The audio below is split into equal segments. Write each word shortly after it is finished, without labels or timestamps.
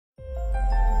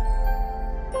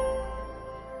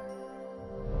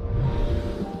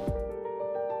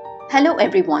Hello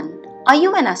everyone. Are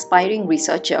you an aspiring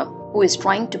researcher who is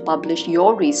trying to publish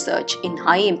your research in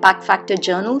high impact factor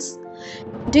journals?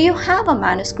 Do you have a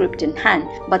manuscript in hand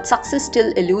but success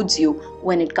still eludes you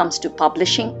when it comes to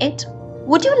publishing it?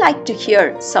 Would you like to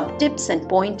hear some tips and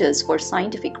pointers for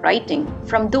scientific writing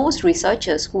from those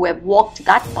researchers who have walked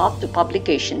that path to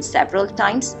publication several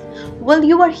times? Well,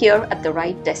 you are here at the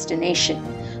right destination.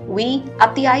 We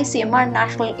at the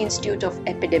ICMR-National Institute of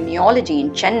Epidemiology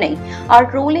in Chennai are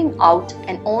rolling out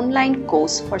an online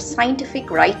course for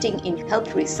scientific writing in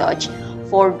health research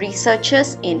for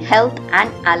researchers in health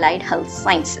and allied health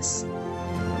sciences.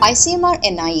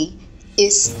 ICMR-NIE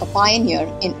is a pioneer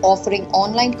in offering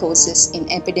online courses in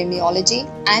epidemiology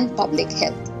and public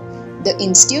health. The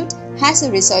institute has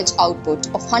a research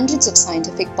output of hundreds of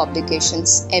scientific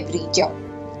publications every year.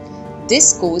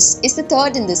 This course is the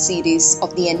third in the series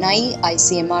of the NIE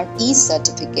ICMR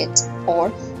E-Certificate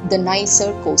or the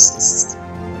NICER courses.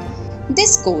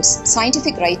 This course,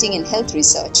 Scientific Writing in Health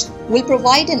Research, will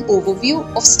provide an overview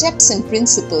of steps and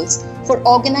principles for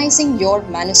organizing your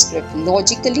manuscript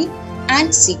logically and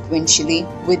sequentially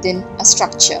within a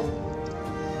structure.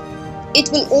 It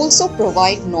will also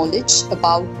provide knowledge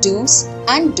about do's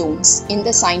and don'ts in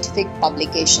the scientific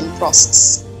publication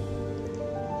process.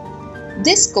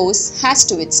 This course has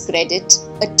to its credit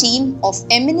a team of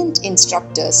eminent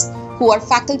instructors who are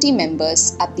faculty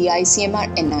members at the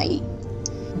ICMR-NIE.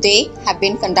 They have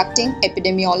been conducting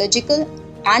epidemiological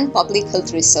and public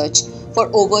health research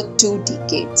for over 2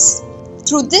 decades.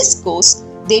 Through this course,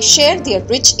 they share their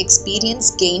rich experience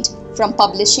gained from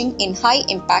publishing in high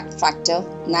impact factor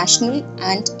national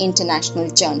and international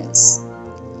journals.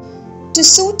 To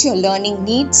suit your learning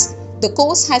needs, the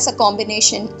course has a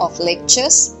combination of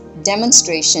lectures,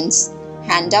 demonstrations,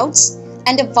 handouts,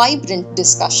 and a vibrant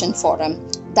discussion forum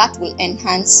that will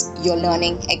enhance your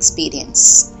learning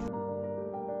experience.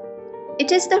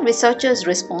 It is the researcher's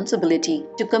responsibility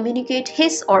to communicate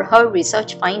his or her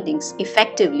research findings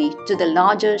effectively to the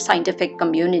larger scientific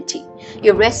community.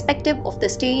 Irrespective of the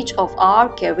stage of our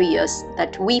careers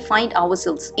that we find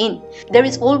ourselves in, there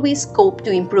is always scope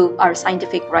to improve our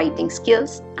scientific writing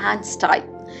skills and style.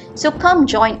 So come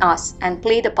join us and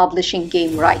play the publishing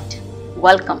game right.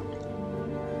 Welcome.